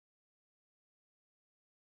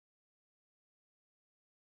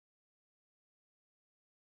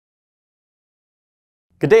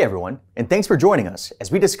Good day, everyone, and thanks for joining us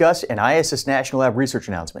as we discuss an ISS National Lab research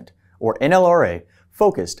announcement, or NLRA,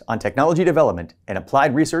 focused on technology development and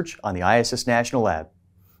applied research on the ISS National Lab.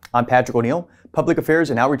 I'm Patrick O'Neill, Public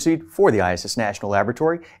Affairs and Outreach Lead for the ISS National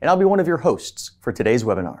Laboratory, and I'll be one of your hosts for today's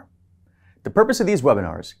webinar. The purpose of these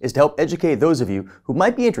webinars is to help educate those of you who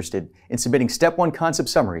might be interested in submitting Step 1 concept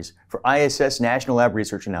summaries for ISS National Lab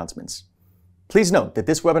research announcements. Please note that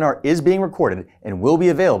this webinar is being recorded and will be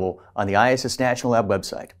available on the ISS National Lab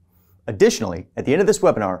website. Additionally, at the end of this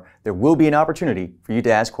webinar, there will be an opportunity for you to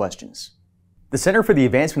ask questions. The Center for the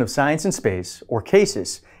Advancement of Science in Space, or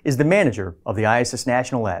CASIS, is the manager of the ISS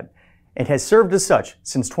National Lab and has served as such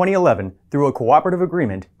since 2011 through a cooperative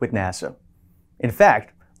agreement with NASA. In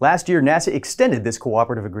fact, last year NASA extended this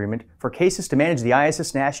cooperative agreement for CASIS to manage the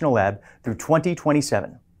ISS National Lab through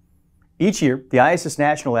 2027. Each year, the ISS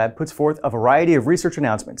National Lab puts forth a variety of research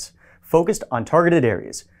announcements focused on targeted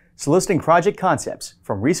areas, soliciting project concepts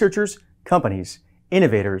from researchers, companies,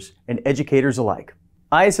 innovators, and educators alike.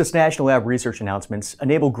 ISS National Lab research announcements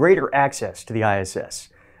enable greater access to the ISS,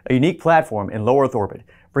 a unique platform in low Earth orbit,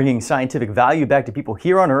 bringing scientific value back to people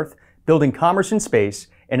here on Earth, building commerce in space,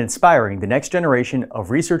 and inspiring the next generation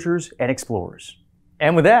of researchers and explorers.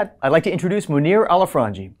 And with that, I'd like to introduce Munir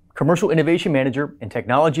Alafranji, Commercial Innovation Manager and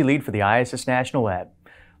Technology Lead for the ISS National Lab.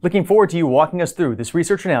 Looking forward to you walking us through this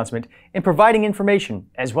research announcement and providing information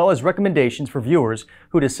as well as recommendations for viewers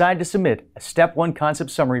who decide to submit a Step 1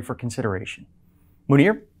 concept summary for consideration.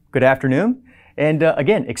 Munir, good afternoon, and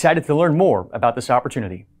again, excited to learn more about this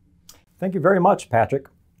opportunity. Thank you very much, Patrick.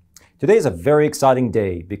 Today is a very exciting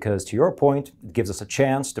day because, to your point, it gives us a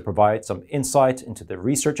chance to provide some insight into the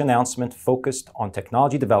research announcement focused on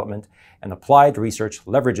technology development and applied research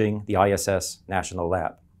leveraging the ISS National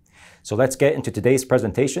Lab. So let's get into today's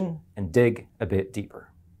presentation and dig a bit deeper.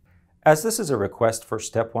 As this is a request for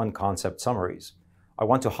Step 1 concept summaries, I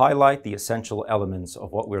want to highlight the essential elements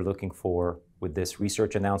of what we're looking for with this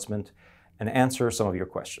research announcement and answer some of your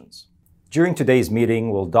questions. During today's meeting,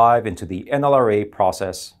 we'll dive into the NLRA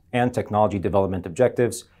process and technology development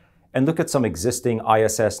objectives and look at some existing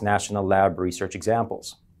ISS National Lab research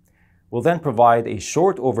examples. We'll then provide a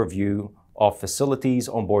short overview of facilities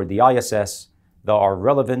on board the ISS that are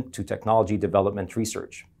relevant to technology development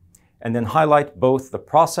research, and then highlight both the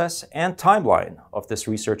process and timeline of this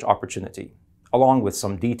research opportunity, along with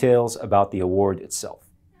some details about the award itself.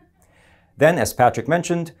 Then, as Patrick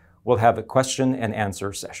mentioned, we'll have a question and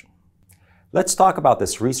answer session. Let's talk about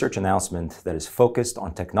this research announcement that is focused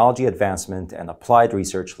on technology advancement and applied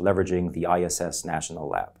research leveraging the ISS National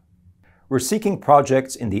Lab. We're seeking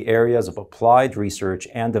projects in the areas of applied research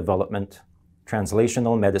and development,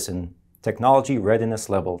 translational medicine, technology readiness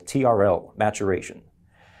level TRL maturation,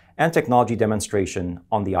 and technology demonstration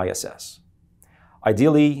on the ISS.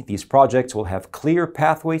 Ideally, these projects will have clear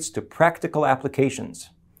pathways to practical applications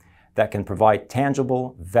that can provide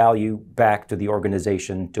tangible value back to the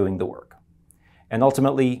organization doing the work, and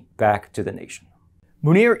ultimately back to the nation.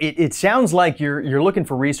 Munir, it sounds like you're looking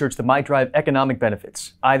for research that might drive economic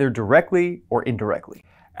benefits, either directly or indirectly.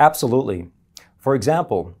 Absolutely. For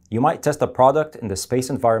example, you might test a product in the space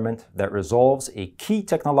environment that resolves a key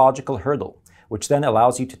technological hurdle, which then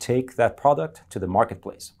allows you to take that product to the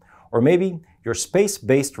marketplace. Or maybe your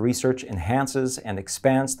space-based research enhances and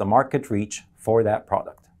expands the market reach for that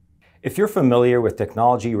product. If you're familiar with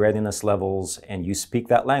technology readiness levels and you speak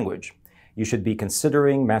that language, you should be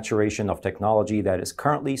considering maturation of technology that is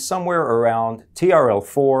currently somewhere around TRL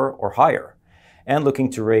 4 or higher, and looking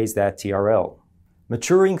to raise that TRL.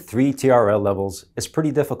 Maturing 3 TRL levels is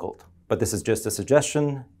pretty difficult, but this is just a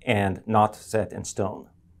suggestion and not set in stone.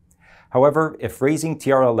 However, if raising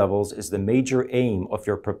TRL levels is the major aim of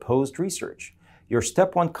your proposed research, your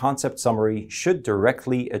Step 1 concept summary should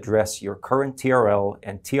directly address your current TRL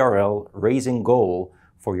and TRL raising goal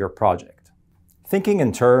for your project. Thinking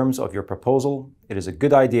in terms of your proposal, it is a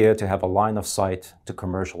good idea to have a line of sight to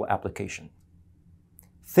commercial application.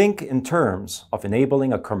 Think in terms of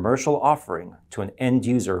enabling a commercial offering to an end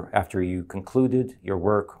user after you concluded your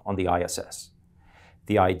work on the ISS.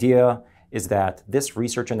 The idea is that this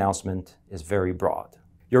research announcement is very broad.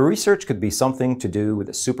 Your research could be something to do with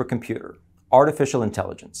a supercomputer, artificial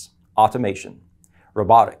intelligence, automation,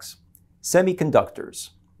 robotics, semiconductors,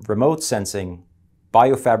 remote sensing,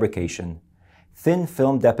 biofabrication, thin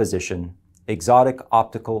film deposition, exotic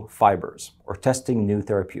optical fibers, or testing new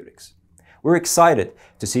therapeutics. We're excited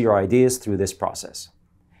to see your ideas through this process.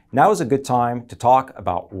 Now is a good time to talk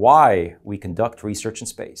about why we conduct research in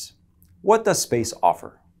space. What does space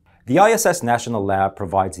offer? The ISS National Lab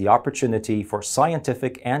provides the opportunity for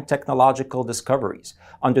scientific and technological discoveries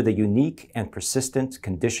under the unique and persistent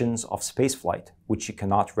conditions of spaceflight, which you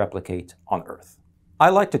cannot replicate on Earth. I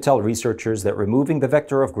like to tell researchers that removing the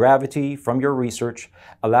vector of gravity from your research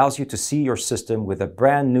allows you to see your system with a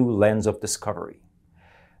brand new lens of discovery.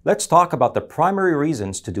 Let's talk about the primary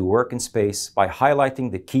reasons to do work in space by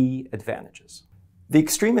highlighting the key advantages. The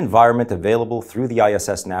extreme environment available through the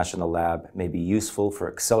ISS National Lab may be useful for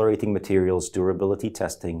accelerating materials durability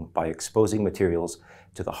testing by exposing materials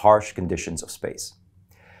to the harsh conditions of space.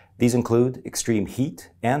 These include extreme heat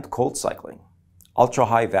and cold cycling,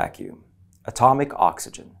 ultra-high vacuum, atomic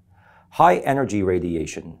oxygen, high energy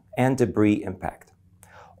radiation, and debris impact,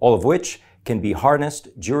 all of which can be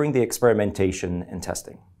harnessed during the experimentation and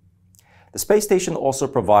testing. The space station also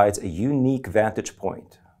provides a unique vantage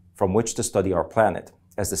point from which to study our planet,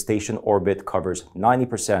 as the station orbit covers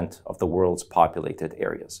 90% of the world's populated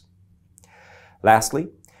areas. Lastly,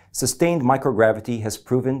 sustained microgravity has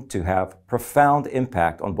proven to have profound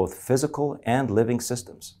impact on both physical and living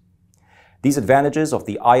systems. These advantages of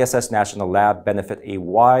the ISS National Lab benefit a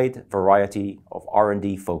wide variety of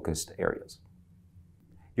R&D focused areas.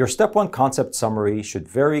 Your Step 1 concept summary should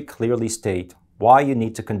very clearly state why you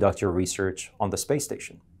need to conduct your research on the space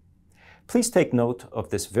station. Please take note of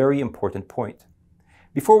this very important point.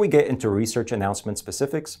 Before we get into research announcement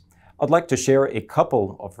specifics, I'd like to share a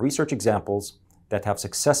couple of research examples that have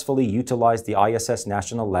successfully utilized the ISS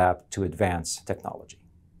National Lab to advance technology.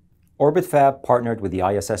 OrbitFab partnered with the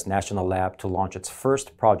ISS National Lab to launch its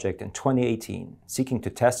first project in 2018, seeking to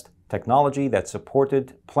test technology that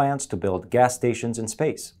supported plans to build gas stations in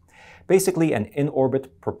space, basically an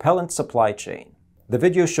in-orbit propellant supply chain. The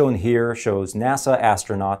video shown here shows NASA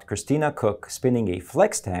astronaut Christina Cook spinning a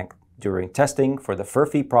flex tank during testing for the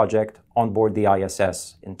FURPHY project on board the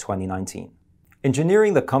ISS in 2019.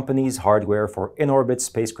 Engineering the company's hardware for in-orbit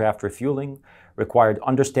spacecraft refueling required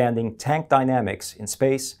understanding tank dynamics in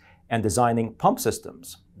space and designing pump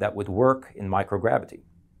systems that would work in microgravity.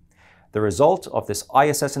 The result of this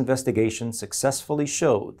ISS investigation successfully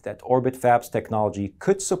showed that OrbitFab's technology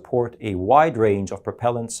could support a wide range of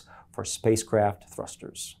propellants for spacecraft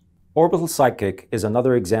thrusters. Orbital Sidekick is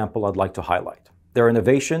another example I'd like to highlight. Their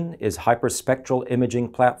innovation is a hyperspectral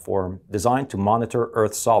imaging platform designed to monitor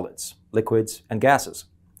Earth's solids, liquids, and gases.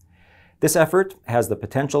 This effort has the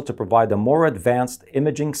potential to provide a more advanced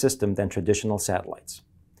imaging system than traditional satellites.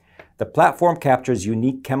 The platform captures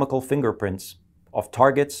unique chemical fingerprints of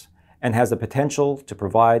targets and has the potential to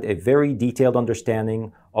provide a very detailed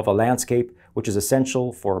understanding of a landscape, which is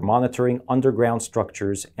essential for monitoring underground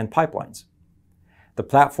structures and pipelines. The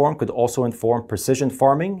platform could also inform precision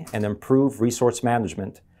farming and improve resource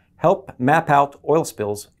management, help map out oil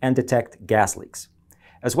spills and detect gas leaks,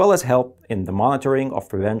 as well as help in the monitoring of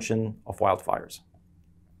prevention of wildfires.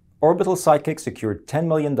 Orbital Sidekick secured $10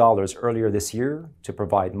 million earlier this year to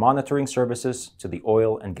provide monitoring services to the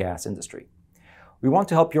oil and gas industry. We want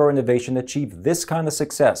to help your innovation achieve this kind of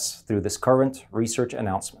success through this current research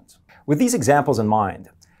announcement. With these examples in mind,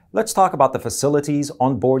 let's talk about the facilities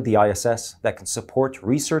on board the ISS that can support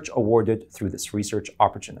research awarded through this research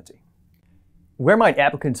opportunity. Where might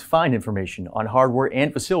applicants find information on hardware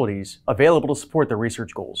and facilities available to support their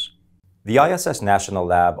research goals? The ISS National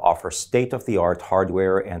Lab offers state-of-the-art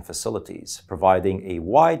hardware and facilities, providing a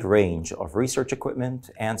wide range of research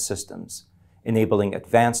equipment and systems, enabling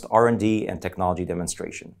advanced R&D and technology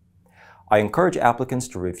demonstration. I encourage applicants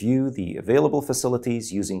to review the available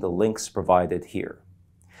facilities using the links provided here.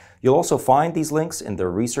 You'll also find these links in the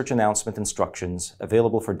research announcement instructions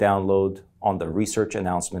available for download on the research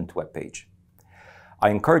announcement webpage. I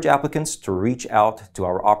encourage applicants to reach out to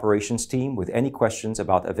our operations team with any questions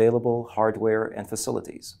about available hardware and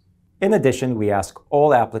facilities. In addition, we ask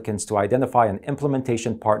all applicants to identify an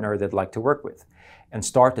implementation partner they'd like to work with and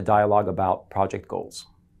start a dialogue about project goals.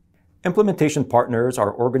 Implementation partners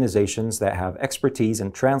are organizations that have expertise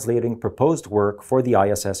in translating proposed work for the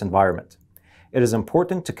ISS environment. It is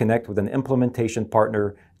important to connect with an implementation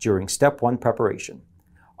partner during Step 1 preparation.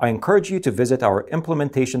 I encourage you to visit our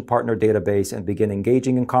implementation partner database and begin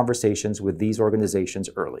engaging in conversations with these organizations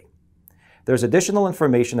early. There's additional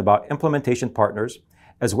information about implementation partners,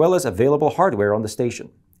 as well as available hardware on the station,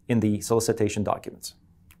 in the solicitation documents.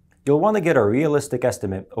 You'll want to get a realistic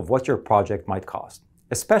estimate of what your project might cost,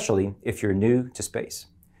 especially if you're new to space.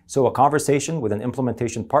 So a conversation with an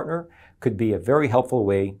implementation partner could be a very helpful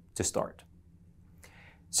way to start.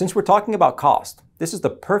 Since we're talking about cost, this is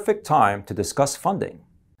the perfect time to discuss funding.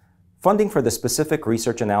 Funding for the specific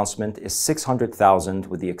research announcement is $600,000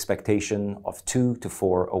 with the expectation of 2 to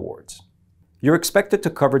 4 awards. You're expected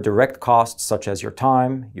to cover direct costs such as your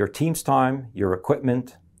time, your team's time, your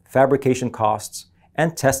equipment, fabrication costs,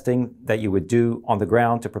 and testing that you would do on the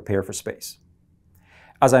ground to prepare for space.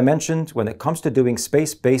 As I mentioned, when it comes to doing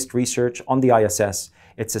space-based research on the ISS,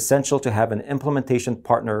 it's essential to have an implementation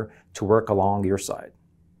partner to work along your side.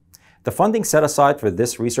 The funding set aside for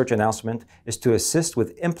this research announcement is to assist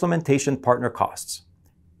with implementation partner costs.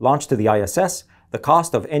 Launch to the ISS, the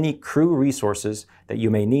cost of any crew resources that you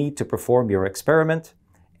may need to perform your experiment,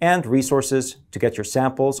 and resources to get your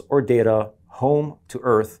samples or data home to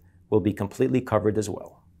Earth will be completely covered as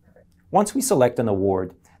well. Once we select an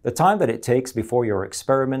award, the time that it takes before your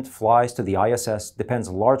experiment flies to the ISS depends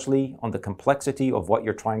largely on the complexity of what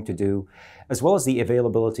you're trying to do, as well as the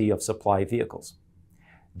availability of supply vehicles.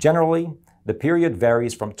 Generally, the period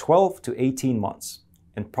varies from 12 to 18 months,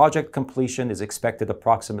 and project completion is expected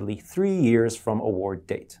approximately 3 years from award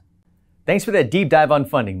date. Thanks for that deep dive on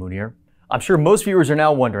funding, Munir. I'm sure most viewers are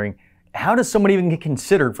now wondering, how does someone even get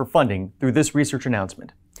considered for funding through this research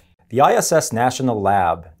announcement? The ISS National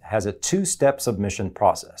Lab has a two-step submission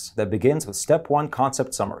process that begins with Step 1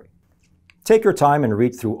 Concept Summary. Take your time and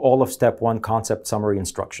read through all of Step 1 Concept Summary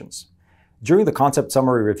instructions. During the Concept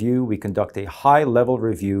Summary review, we conduct a high-level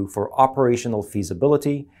review for operational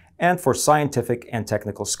feasibility and for scientific and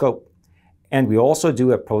technical scope. And we also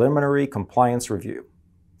do a preliminary compliance review.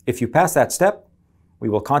 If you pass that step, we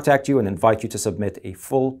will contact you and invite you to submit a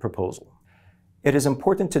full proposal. It is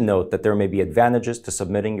important to note that there may be advantages to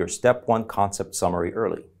submitting your Step 1 Concept Summary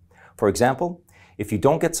early. For example, if you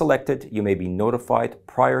don't get selected, you may be notified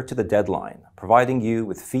prior to the deadline, providing you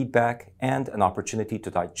with feedback and an opportunity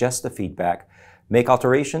to digest the feedback, make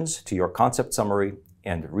alterations to your concept summary,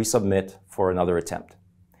 and resubmit for another attempt.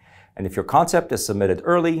 And if your concept is submitted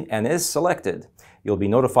early and is selected, you'll be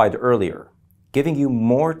notified earlier, giving you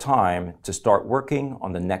more time to start working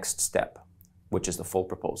on the next step, which is the full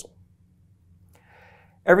proposal.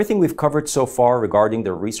 Everything we've covered so far regarding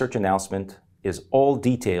the research announcement is all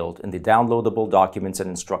detailed in the downloadable documents and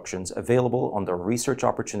instructions available on the Research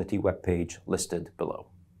Opportunity webpage listed below.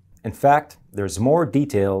 In fact, there's more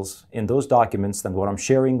details in those documents than what I'm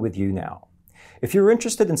sharing with you now. If you're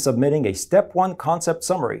interested in submitting a Step 1 Concept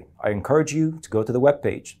Summary, I encourage you to go to the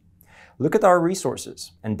webpage, look at our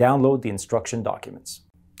resources, and download the instruction documents.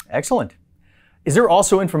 Excellent. Is there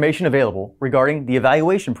also information available regarding the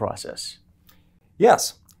evaluation process?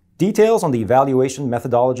 Yes. Details on the evaluation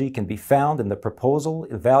methodology can be found in the Proposal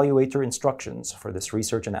Evaluator Instructions for this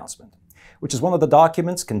research announcement, which is one of the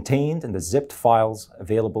documents contained in the zipped files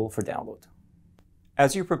available for download.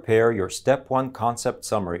 As you prepare your Step 1 Concept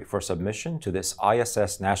Summary for submission to this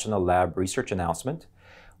ISS National Lab research announcement,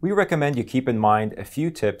 we recommend you keep in mind a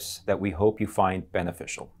few tips that we hope you find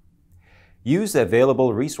beneficial. Use the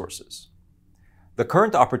available resources. The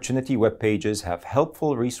current Opportunity web pages have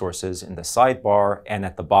helpful resources in the sidebar and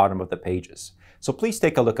at the bottom of the pages, so please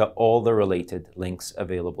take a look at all the related links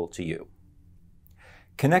available to you.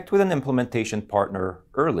 Connect with an implementation partner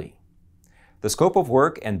early. The scope of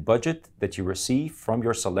work and budget that you receive from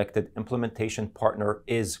your selected implementation partner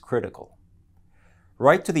is critical.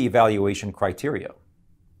 Write to the evaluation criteria.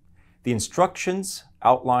 The instructions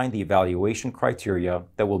outline the evaluation criteria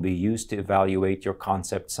that will be used to evaluate your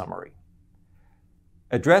concept summary.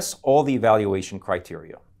 Address all the evaluation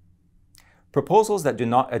criteria. Proposals that do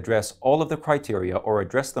not address all of the criteria or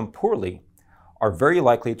address them poorly are very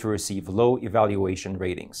likely to receive low evaluation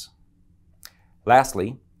ratings.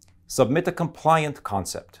 Lastly, submit a compliant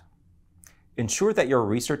concept. Ensure that your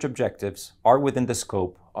research objectives are within the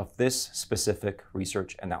scope of this specific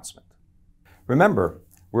research announcement. Remember,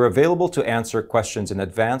 we're available to answer questions in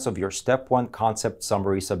advance of your Step 1 Concept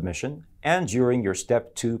Summary submission and during your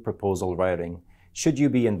Step 2 proposal writing, should you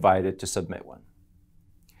be invited to submit one.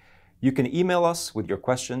 You can email us with your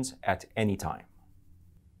questions at any time.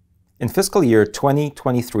 In fiscal year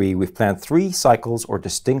 2023, we've planned 3 cycles or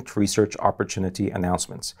distinct research opportunity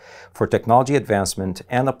announcements for technology advancement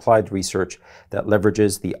and applied research that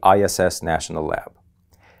leverages the ISS National Lab.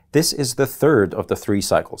 This is the 3rd of the 3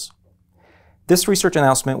 cycles. This research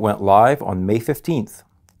announcement went live on May 15th,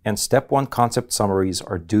 and Step 1 concept summaries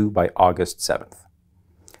are due by August 7th.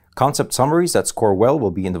 Concept summaries that score well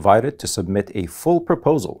will be invited to submit a full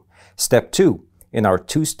proposal, Step 2, in our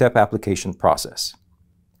 2-step application process.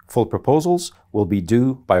 Full proposals will be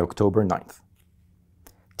due by October 9th.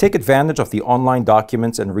 Take advantage of the online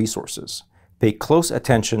documents and resources. Pay close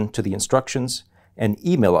attention to the instructions and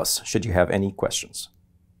email us should you have any questions.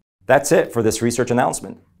 That's it for this research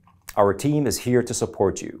announcement. Our team is here to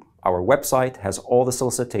support you. Our website has all the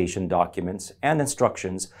solicitation documents and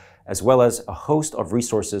instructions as well as a host of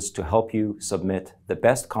resources to help you submit the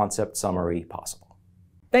best concept summary possible.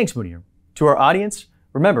 Thanks, Munir. To our audience,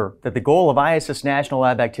 remember that the goal of ISS National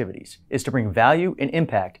Lab activities is to bring value and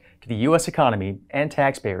impact to the U.S. economy and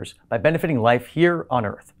taxpayers by benefiting life here on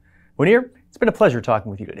Earth. Munir, it's been a pleasure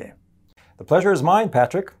talking with you today. The pleasure is mine,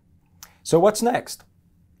 Patrick. So what's next?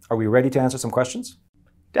 Are we ready to answer some questions?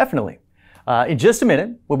 Definitely. In just a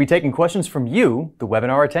minute, we'll be taking questions from you, the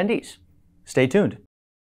webinar attendees. Stay tuned.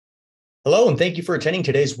 Hello, and thank you for attending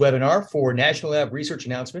today's webinar for National Lab Research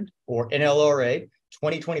Announcement, or NLRA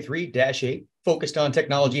 2023-8, focused on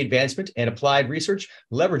technology advancement and applied research,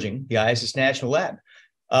 leveraging the ISS National Lab.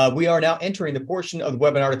 We are now entering the portion of the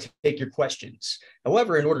webinar to take your questions.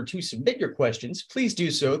 However, in order to submit your questions, please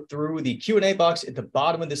do so through the Q&A box at the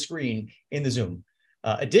bottom of the screen in the Zoom.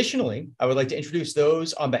 Additionally, I would like to introduce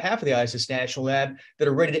those on behalf of the ISS National Lab that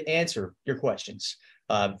are ready to answer your questions.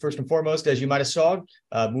 First and foremost, as you might have saw,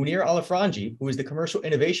 Munir Alafranji, who is the Commercial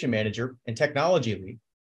Innovation Manager and Technology Lead.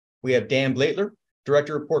 We have Dan Blaitler,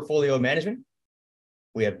 Director of Portfolio Management.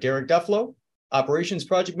 We have Derek Dufflo, Operations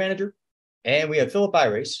Project Manager. And we have Philip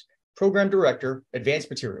Irace, Program Director, Advanced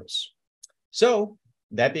Materials. So,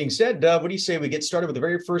 that being said, what do you say we get started with the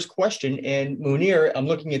very first question? And Munir, I'm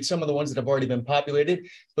looking at some of the ones that have already been populated.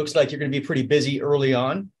 Looks like you're going to be pretty busy early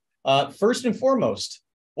on. First and foremost,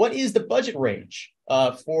 what is the budget range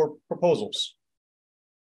for proposals?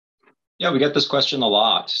 Yeah, we get this question a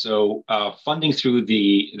lot. So funding through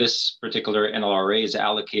this particular NLRA is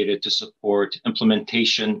allocated to support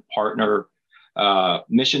implementation, partner,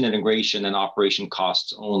 mission integration, and operation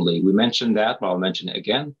costs only. We mentioned that, but I'll mention it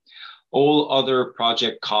again. All other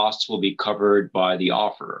project costs will be covered by the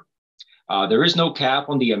offeror. There is no cap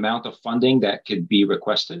on the amount of funding that could be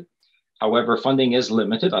requested. However, funding is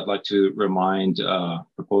limited. I'd like to remind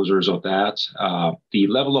proposers of that. The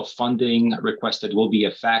level of funding requested will be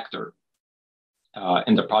a factor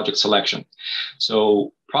in the project selection.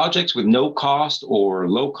 So projects with no cost or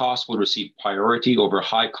low cost will receive priority over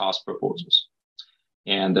high cost proposals.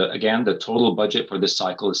 And again, the total budget for this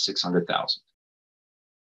cycle is $600,000.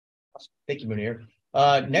 Thank you, Munir.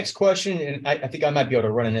 Next question, and I think I might be able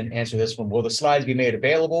to run in and answer this one. Will the slides be made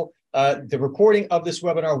available? The recording of this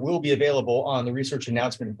webinar will be available on the research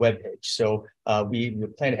announcement webpage. So we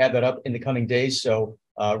plan to have that up in the coming days. So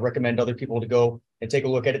recommend other people to go and take a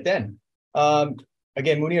look at it then.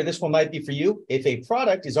 Again, Munir, this one might be for you. If a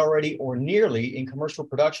product is already or nearly in commercial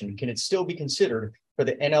production, can it still be considered for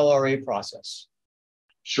the NLRA process?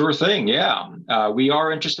 Sure thing, yeah. We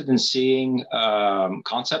are interested in seeing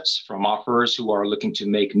concepts from offerors who are looking to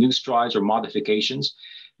make new strides or modifications,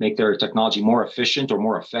 make their technology more efficient or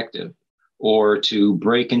more effective, or to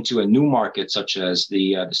break into a new market such as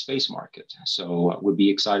the space market. So we'd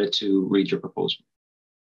be excited to read your proposal.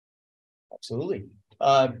 Absolutely.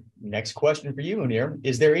 Next question for you, Munir.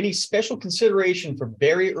 Is there any special consideration for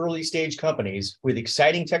very early stage companies with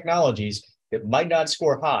exciting technologies that might not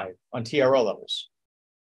score high on TRL levels?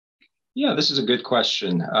 Yeah, this is a good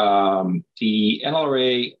question. The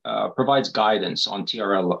NLRA provides guidance on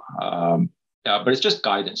TRL, but it's just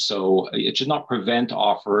guidance, so it should not prevent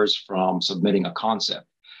offerors from submitting a concept.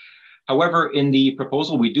 However, in the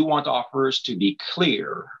proposal, we do want offerors to be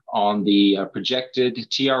clear on the projected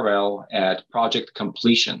TRL at project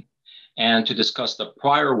completion and to discuss the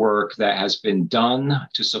prior work that has been done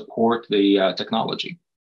to support the technology.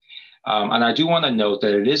 And I do want to note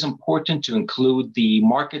that it is important to include the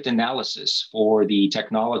market analysis for the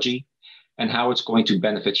technology and how it's going to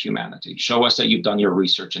benefit humanity. Show us that you've done your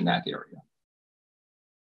research in that area.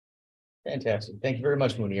 Fantastic. Thank you very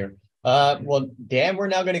much, Munir. Well, Dan, we're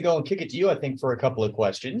now going to go and kick it to you, I think, for a couple of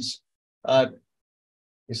questions.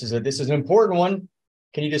 This is an important one.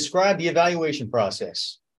 Can you describe the evaluation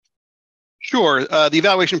process? Sure. The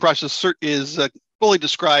evaluation process is fully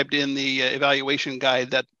described in the evaluation guide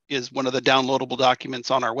that is one of the downloadable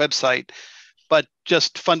documents on our website. But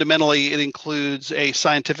just fundamentally, it includes a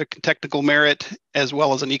scientific and technical merit as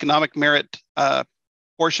well as an economic merit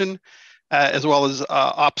portion, as well as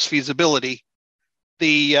ops feasibility.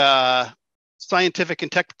 The scientific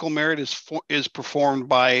and technical merit is performed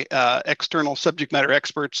by external subject matter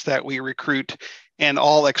experts that we recruit, and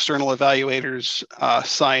all external evaluators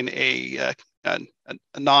sign a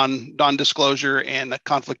non-disclosure and a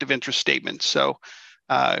conflict of interest statement. So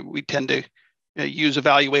we tend to use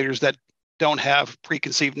evaluators that don't have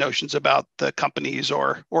preconceived notions about the companies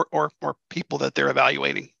or people that they're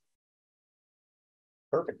evaluating.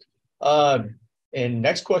 Perfect. And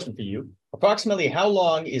next question for you. Approximately how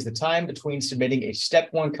long is the time between submitting a step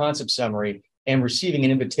 1 concept summary and receiving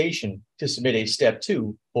an invitation to submit a step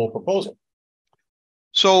 2 full proposal?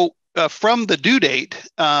 So from the due date,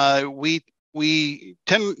 we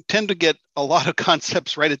tend to get a lot of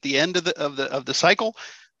concepts right at the end of the cycle.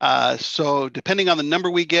 So depending on the number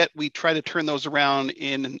we get, we try to turn those around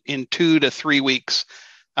in 2 to 3 weeks.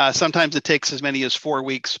 Sometimes it takes as many as 4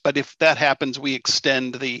 weeks, but if that happens, we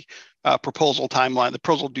extend the proposal timeline, the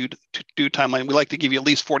proposal due timeline. We like to give you at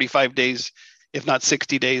least 45 days, if not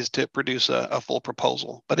 60 days, to produce a full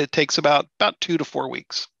proposal. But it takes about 2 to 4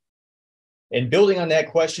 weeks. And building on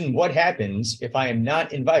that question, what happens if I am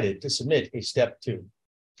not invited to submit a step 2?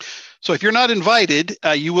 So if you're not invited,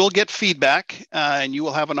 you will get feedback and you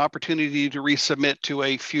will have an opportunity to resubmit to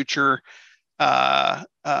a future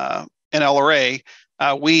NLRA.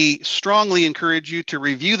 We strongly encourage you to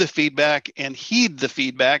review the feedback and heed the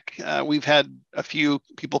feedback. We've had a few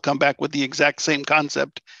people come back with the exact same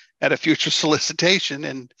concept at a future solicitation,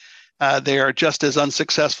 and they are just as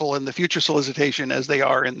unsuccessful in the future solicitation as they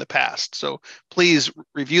are in the past. So please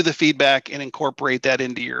review the feedback and incorporate that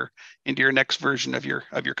into your next version of your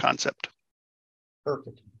concept.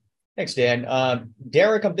 Perfect. Thanks, Dan.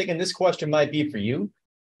 Derek, I'm thinking this question might be for you.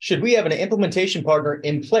 Should we have an implementation partner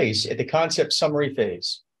in place at the concept summary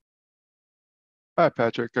phase? Hi,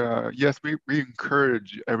 Patrick. Yes, we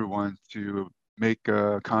encourage everyone to make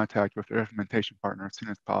contact with their implementation partner as soon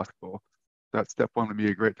as possible. That step 1 would be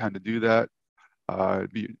a great time to do that.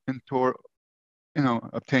 Obtain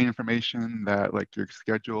information that, like, your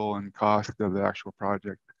schedule and cost of the actual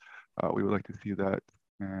project. We would like to see that,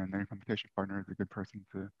 and the implementation partner is a good person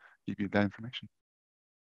to give you that information.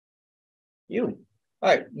 All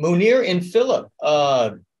right, Munir and Philip,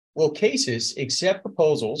 will cases accept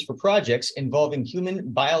proposals for projects involving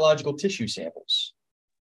human biological tissue samples?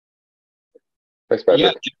 Thanks,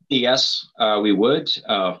 Patrick. Yes, we would.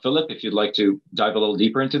 Philip, if you'd like to dive a little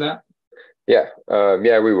deeper into that. Yeah,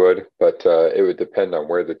 we would, but it would depend on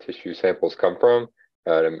where the tissue samples come from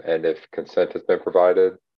and if consent has been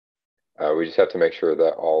provided. We just have to make sure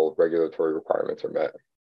that all regulatory requirements are met.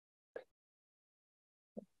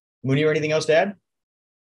 Munir, anything else to add?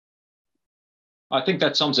 I think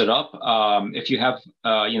that sums it up. If you have,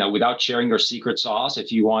 without sharing your secret sauce,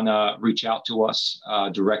 if you want to reach out to us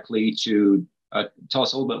directly to tell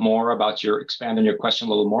us a little bit more about expand on your question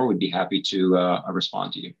a little more, we'd be happy to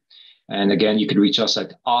respond to you. And again, you can reach us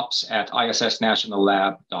at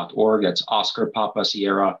ops@issnationallab.org. That's Oscar Papa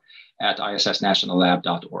Sierra at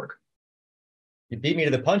issnationallab.org. You beat me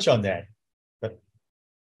to the punch on that. But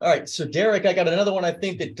all right, so Derek, I got another one I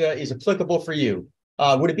think that is applicable for you.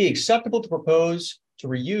 Would it be acceptable to propose to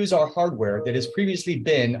reuse our hardware that has previously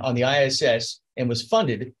been on the ISS and was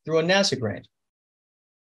funded through a NASA grant?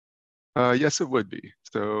 Yes, it would be.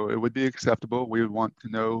 So it would be acceptable. We would want to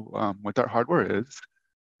know what that hardware is.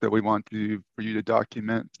 So we want for you to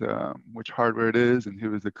document which hardware it is and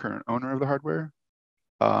who is the current owner of the hardware,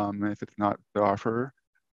 if it's not the offeror.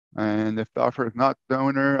 And if the offeror is not the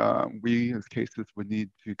owner, we, as cases, would need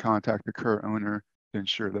to contact the current owner to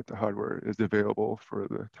ensure that the hardware is available for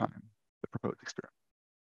the time the proposed experiment.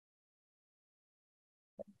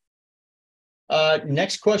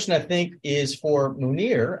 Next question, I think, is for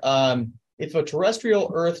Munir. If a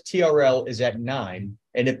terrestrial Earth TRL is at 9,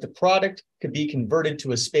 and if the product could be converted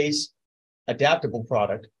to a space adaptable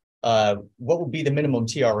product, what would be the minimum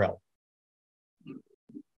TRL?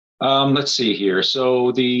 Let's see here.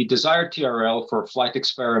 So the desired TRL for flight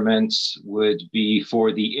experiments would be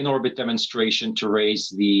for the in-orbit demonstration to raise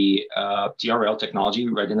the TRL, technology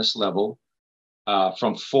readiness level,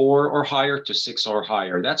 from 4 or higher to 6 or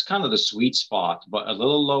higher. That's kind of the sweet spot, but a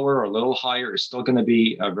little lower or a little higher is still going to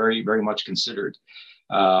be very, very much considered.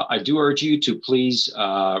 I do urge you to please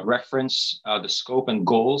reference the scope and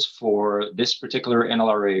goals for this particular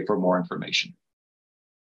NLRA for more information.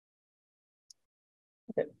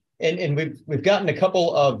 Okay. And we've gotten a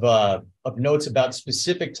couple of notes about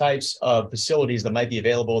specific types of facilities that might be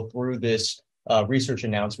available through this research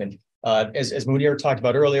announcement. As Munir talked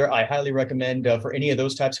about earlier, I highly recommend for any of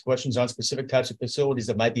those types of questions on specific types of facilities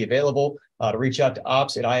that might be available to reach out to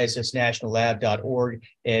ops@issnationallab.org,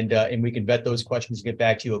 and we can vet those questions and get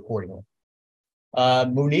back to you accordingly.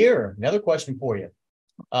 Munir, another question for you.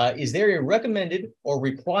 Is there a recommended or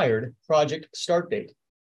required project start date?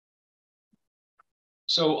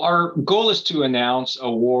 So our goal is to announce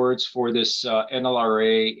awards for this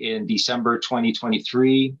NLRA in December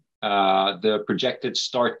 2023. The projected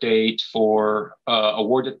start date for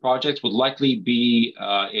awarded projects would likely be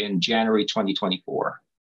in January 2024.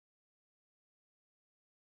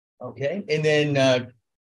 Okay, and then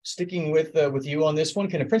sticking with you on this one,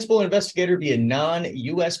 can a principal investigator be a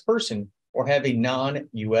non-U.S. person or have a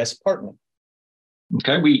non-U.S. partner?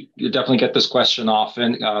 Okay, we definitely get this question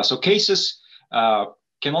often. So cases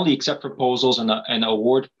can only accept proposals and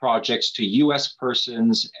award projects to U.S.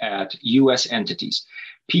 persons at U.S. entities.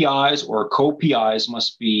 PIs or co-PIs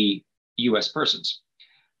must be U.S. persons.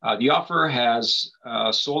 The offeror has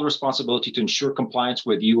sole responsibility to ensure compliance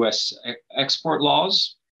with U.S. export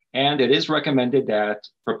laws, and it is recommended that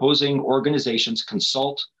proposing organizations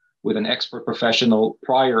consult with an expert professional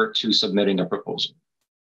prior to submitting a proposal.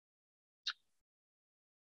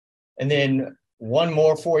 And then one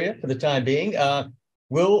more for you for the time being.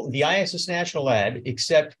 Will the ISS National Lab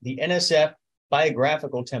accept the NSF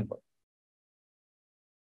biographical template?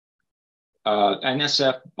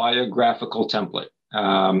 NSF biographical template.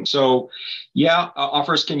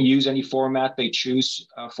 Offers can use any format they choose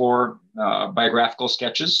for biographical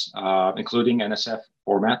sketches, including NSF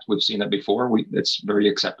format. We've seen that before. It's very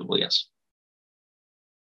acceptable, yes.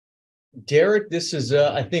 Derek, this is,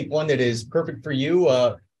 I think, one that is perfect for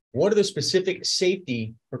you. What are the specific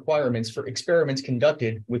safety requirements for experiments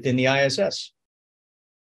conducted within the ISS?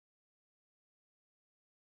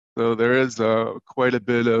 So there is quite a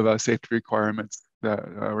bit of safety requirements that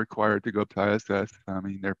are required to go up to ISS. I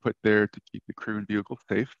mean, they're put there to keep the crew and vehicle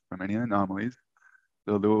safe from any anomalies.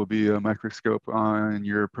 So there will be a microscope on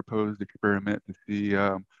your proposed experiment to see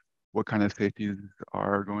what kind of safeties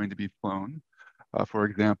are going to be flown. For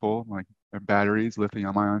example, like batteries,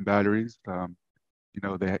 lithium-ion batteries,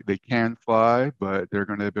 they can fly, but they're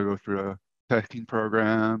going to go through a testing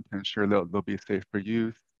program to ensure they'll be safe for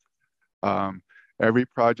use. Every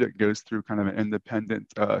project goes through kind of an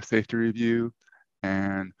independent safety review,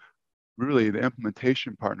 and really the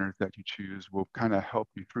implementation partners that you choose will kind of help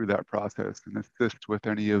you through that process and assist with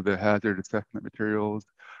any of the hazard assessment materials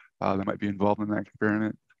that might be involved in that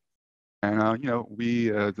experiment. And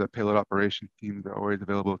we as a payload operations team are always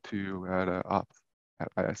available too at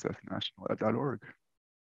ops@issnationallab.org.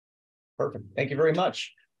 Perfect. Thank you very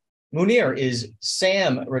much. Munir, is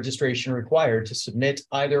SAM registration required to submit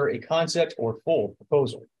either a concept or full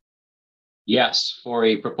proposal? Yes, for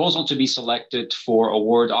a proposal to be selected for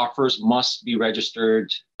award, offers must be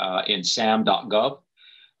registered in sam.gov.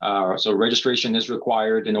 So registration is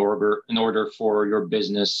required in order for your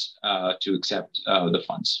business to accept the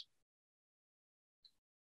funds.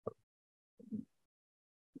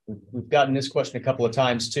 We've gotten this question a couple of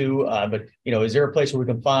times too, but is there a place where we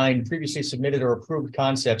can find previously submitted or approved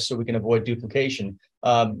concepts so we can avoid duplication?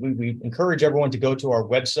 We encourage everyone to go to our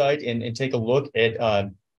website and take a look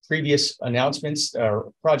at previous announcements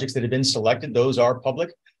or projects that have been selected. Those are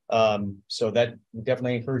public. So that we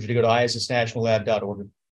definitely encourage you to go to issnationallab.org.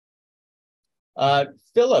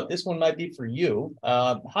 Philip, this one might be for you.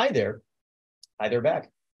 Hi there. Hi there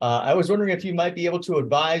back. I was wondering if you might be able to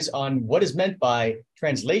advise on what is meant by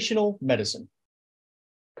translational medicine.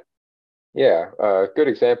 Yeah, good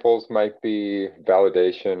examples might be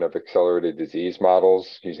validation of accelerated disease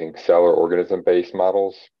models using cell or organism-based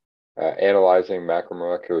models, analyzing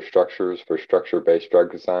macromolecular structures for structure-based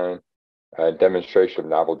drug design, demonstration of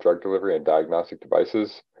novel drug delivery and diagnostic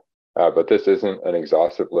devices. But this isn't an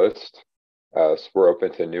exhaustive list. So we're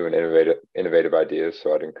open to new and innovative ideas.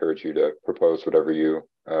 So I'd encourage you to propose whatever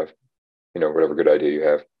whatever good idea you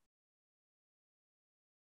have.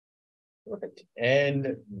 Perfect.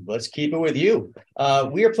 And let's keep it with you.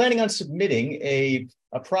 We are planning on submitting a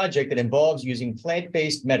project that involves using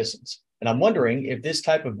plant-based medicines. And I'm wondering if this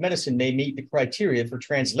type of medicine may meet the criteria for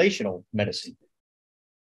translational medicine.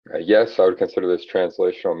 Yes, I would consider this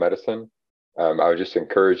translational medicine. I would just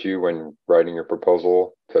encourage you when writing your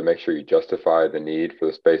proposal to make sure you justify the need for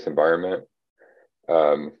the space environment,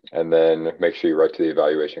 and then make sure you write to the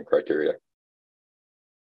evaluation criteria.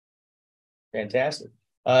 Fantastic.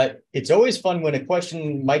 It's always fun when a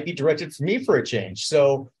question might be directed for me for a change.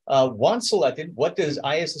 So once selected, what does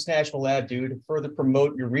ISS National Lab do to further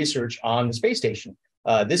promote your research on the space station?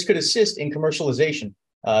 This could assist in commercialization.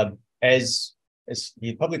 As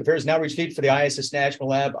the public affairs and outreach lead for the ISS National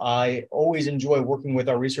Lab, I always enjoy working with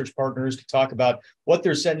our research partners to talk about what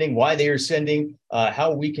they're sending, why they are sending,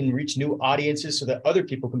 how we can reach new audiences so that other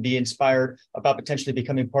people can be inspired about potentially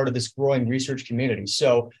becoming part of this growing research community.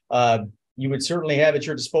 So you would certainly have at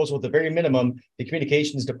your disposal, at the very minimum, the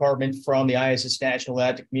communications department from the ISS National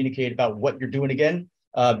Lab to communicate about what you're doing again.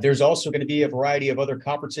 There's also going to be a variety of other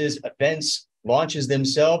conferences, events, launches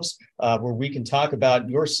themselves, where we can talk about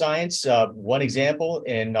your science. One example,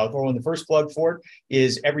 and I'll throw in the first plug for it,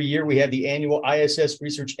 is every year we have the annual ISS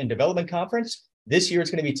Research and Development Conference. This year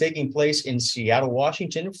it's going to be taking place in Seattle,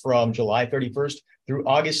 Washington from July 31st through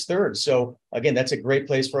August 3rd. So again, that's a great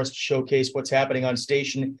place for us to showcase what's happening on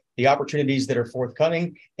station, the opportunities that are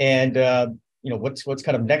forthcoming, and what's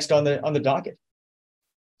kind of next on the docket.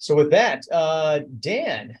 So with that,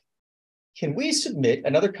 Dan, can we submit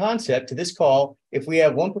another concept to this call if we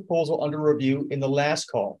have one proposal under review in the last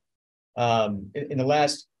call, in the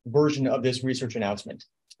last version of this research announcement?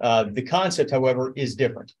 The concept, however, is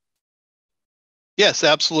different. Yes,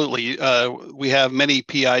 absolutely. We have many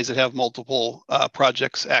PIs that have multiple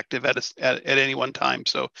projects active at any one time.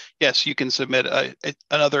 So yes, you can submit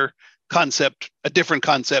another concept, a different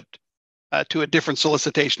concept to a different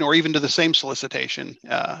solicitation, or even to the same solicitation.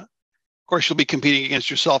 Of course, you'll be competing against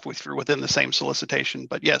yourself if you're within the same solicitation.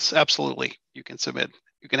 But yes, absolutely, you can submit.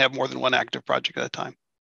 You can have more than one active project at a time.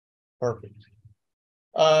 Perfect.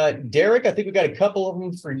 Derek, I think we got a couple of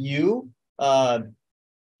them for you.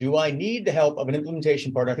 Do I need the help of an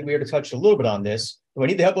implementation partner? I think we already touched a little bit on this. Do I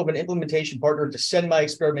need the help of an implementation partner to send my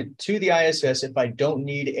experiment to the ISS if I don't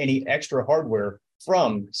need any extra hardware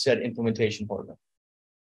from said implementation partner?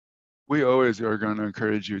 We always are going to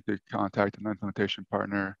encourage you to contact an implementation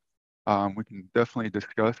partner. We can definitely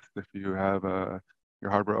discuss if you have your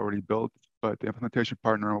hardware already built, but the implementation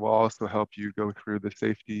partner will also help you go through the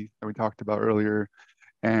safety that we talked about earlier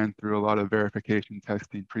and through a lot of verification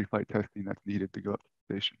testing, pre-flight testing that's needed to go up to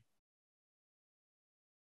the station.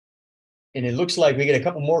 And it looks like we get a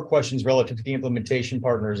couple more questions relative to the implementation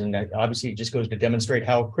partners, and obviously it just goes to demonstrate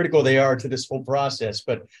how critical they are to this whole process.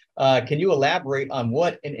 But can you elaborate on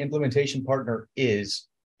what an implementation partner is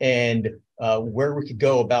and where we could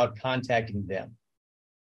go about contacting them?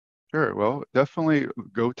 Sure. Well, definitely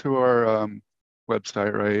go to our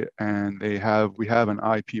website, right? And we have an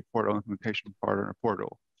IP portal, implementation partner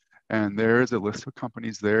portal, and there is a list of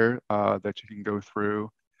companies there that you can go through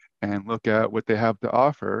and look at what they have to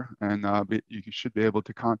offer, and you should be able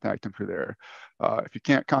to contact them through there. If you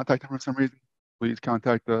can't contact them for some reason, please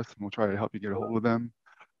contact us, and we'll try to help you get a hold of them.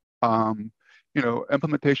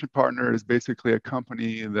 Implementation partner is basically a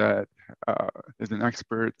company that is an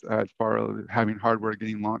expert as far as having hardware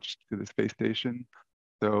getting launched to the space station.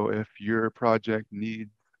 So if your project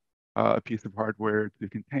needs a piece of hardware to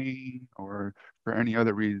contain, or for any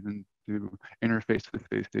other reason to interface to the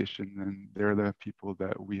space station, then they're the people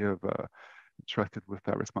that we have trusted with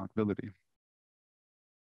that responsibility.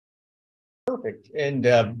 Perfect. And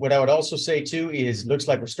what I would also say too is, looks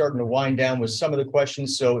like we're starting to wind down with some of the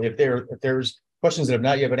questions. So if there's questions that have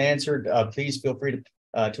not yet been answered, please feel free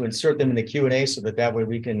to insert them in the Q&A so that way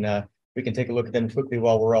we can take a look at them quickly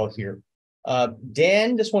while we're all here.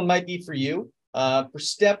 Dan, this one might be for you. For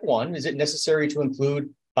step one, is it necessary to include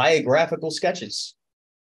biographical sketches?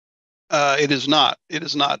 It is not. It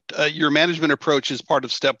is not. Your management approach is part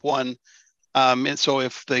of step one, and so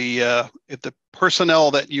if the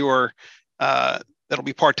personnel that you're that'll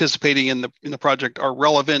be participating in the project are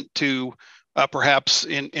relevant to perhaps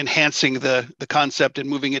in enhancing the concept and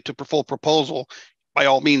moving it to full proposal, by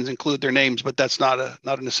all means include their names, but that's not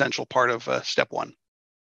an essential part of step one.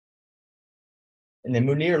 And then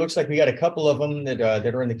Munir, looks like we got a couple of them that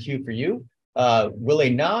are in the queue for you. Will a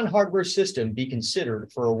non-hardware system be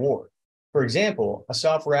considered for award? For example, a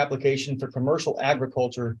software application for commercial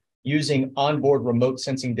agriculture using onboard remote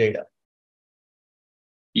sensing data.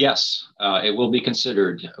 Yes, it will be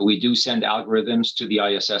considered. We do send algorithms to the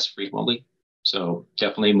ISS frequently, so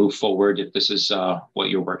definitely move forward if this is what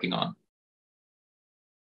you're working on.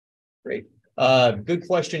 Great. Good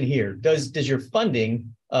question here. Does your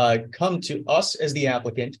funding come to us as the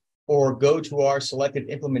applicant or go to our selected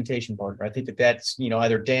implementation partner? I think that's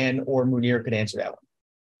either Dan or Munir could answer that one.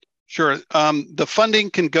 Sure. The funding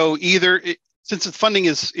can go either. Since the funding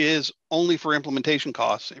is only for implementation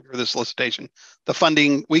costs for the solicitation, the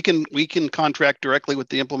funding we can contract directly with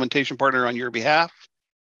the implementation partner on your behalf.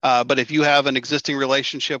 But if you have an existing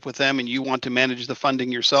relationship with them and you want to manage the funding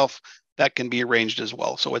yourself, that can be arranged as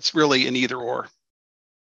well. So it's really an either or.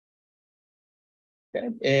 Okay.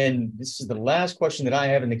 And this is the last question that I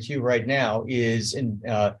have in the queue right now is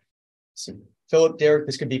Philip, Derek,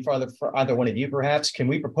 this could be for either one of you perhaps. Can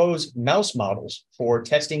we propose mouse models for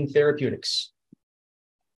testing therapeutics?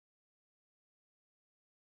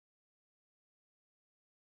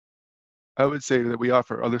 I would say that we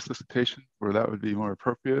offer other solicitations where that would be more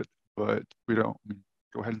appropriate, but we don't.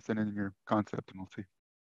 Go ahead and send in your concept and we'll see.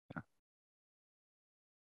 Yeah.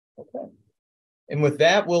 Okay. And with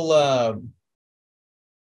that, we'll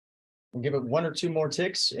give it one or two more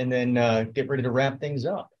ticks and then get ready to wrap things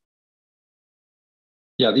up.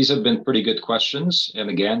 Yeah, these have been pretty good questions. And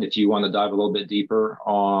again, if you want to dive a little bit deeper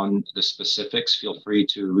on the specifics, feel free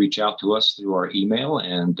to reach out to us through our email,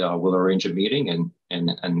 and we'll arrange a meeting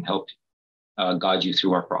and help guide you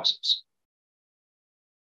through our process.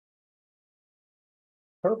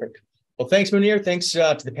 Perfect. Well, thanks, Munir. Thanks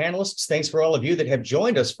to the panelists. Thanks for all of you that have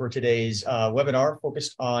joined us for today's webinar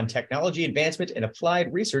focused on technology advancement and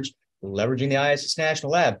applied research leveraging the ISS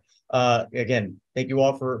National Lab. Again, thank you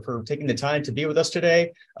all for taking the time to be with us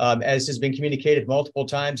today. As has been communicated multiple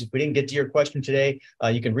times, if we didn't get to your question today,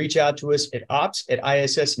 you can reach out to us at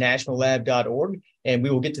ops@issnationallab.org, and we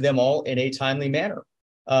will get to them all in a timely manner.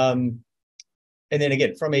 And then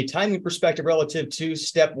again, from a timing perspective relative to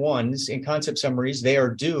step ones and concept summaries, they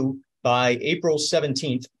are due by April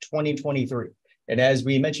 17th, 2023. And as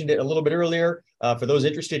we mentioned it a little bit earlier, for those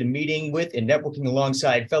interested in meeting with and networking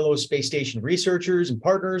alongside fellow space station researchers and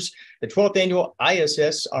partners, the 12th annual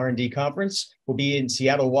ISS R&D conference will be in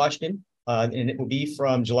Seattle, Washington, and it will be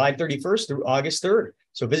from July 31st through August 3rd.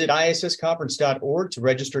 So visit issconference.org to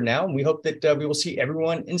register now, and we hope that we will see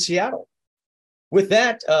everyone in Seattle. With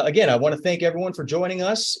that, again, I want to thank everyone for joining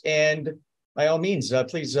us, and by all means,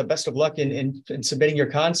 please, best of luck in submitting your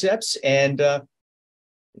concepts, and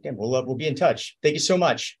again, we'll be in touch. Thank you so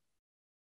much.